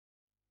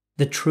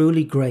The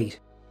Truly Great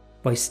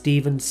by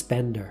Stephen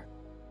Spender.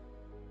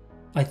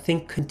 I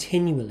think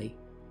continually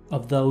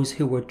of those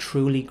who were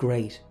truly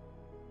great,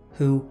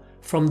 who,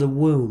 from the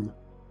womb,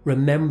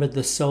 remembered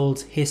the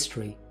soul's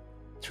history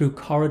through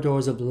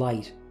corridors of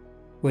light,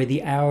 where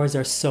the hours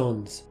are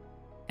suns,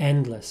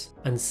 endless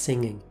and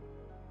singing,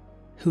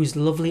 whose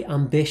lovely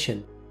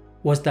ambition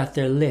was that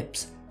their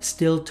lips,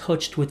 still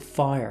touched with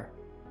fire,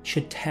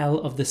 should tell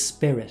of the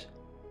Spirit,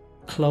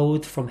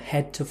 clothed from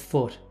head to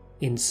foot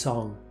in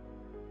song,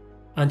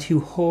 and who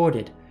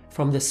hoarded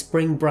from the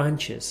spring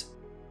branches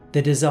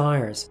the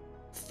desires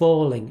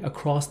falling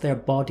across their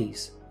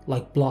bodies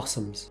like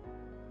blossoms.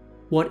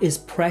 What is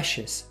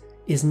precious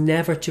is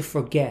never to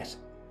forget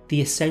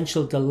the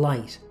essential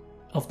delight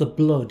of the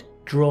blood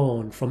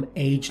drawn from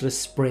ageless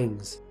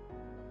springs,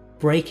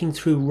 breaking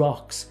through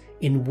rocks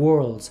in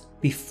worlds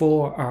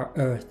before our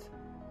earth,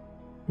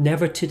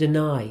 never to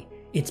deny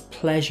its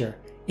pleasure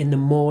in the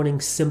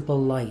morning's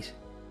simple light,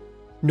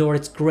 nor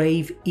its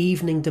grave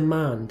evening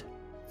demand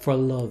for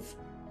love,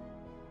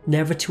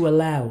 never to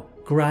allow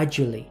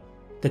gradually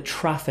the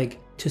traffic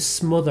to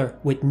smother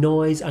with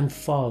noise and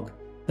fog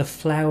the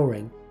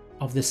flowering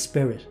of the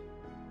Spirit.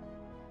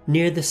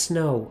 Near the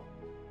snow,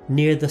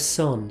 near the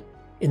sun,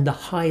 in the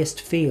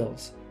highest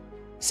fields,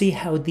 see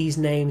how these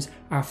names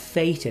are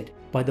fated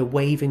by the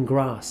waving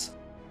grass,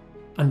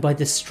 and by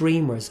the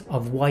streamers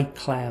of white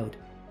cloud,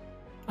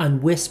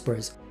 and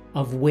whispers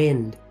of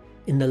wind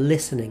in the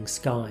listening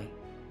sky.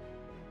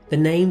 The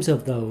names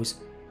of those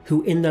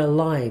who in their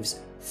lives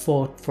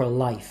fought for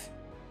life,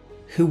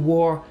 who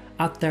wore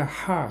at their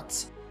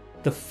hearts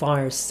the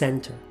fire's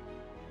centre.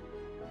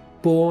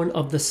 Born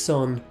of the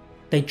sun,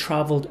 they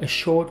travelled a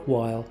short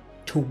while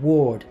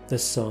toward the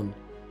sun,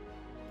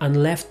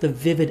 and left the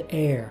vivid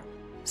air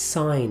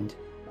signed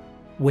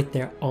with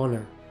their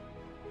honour.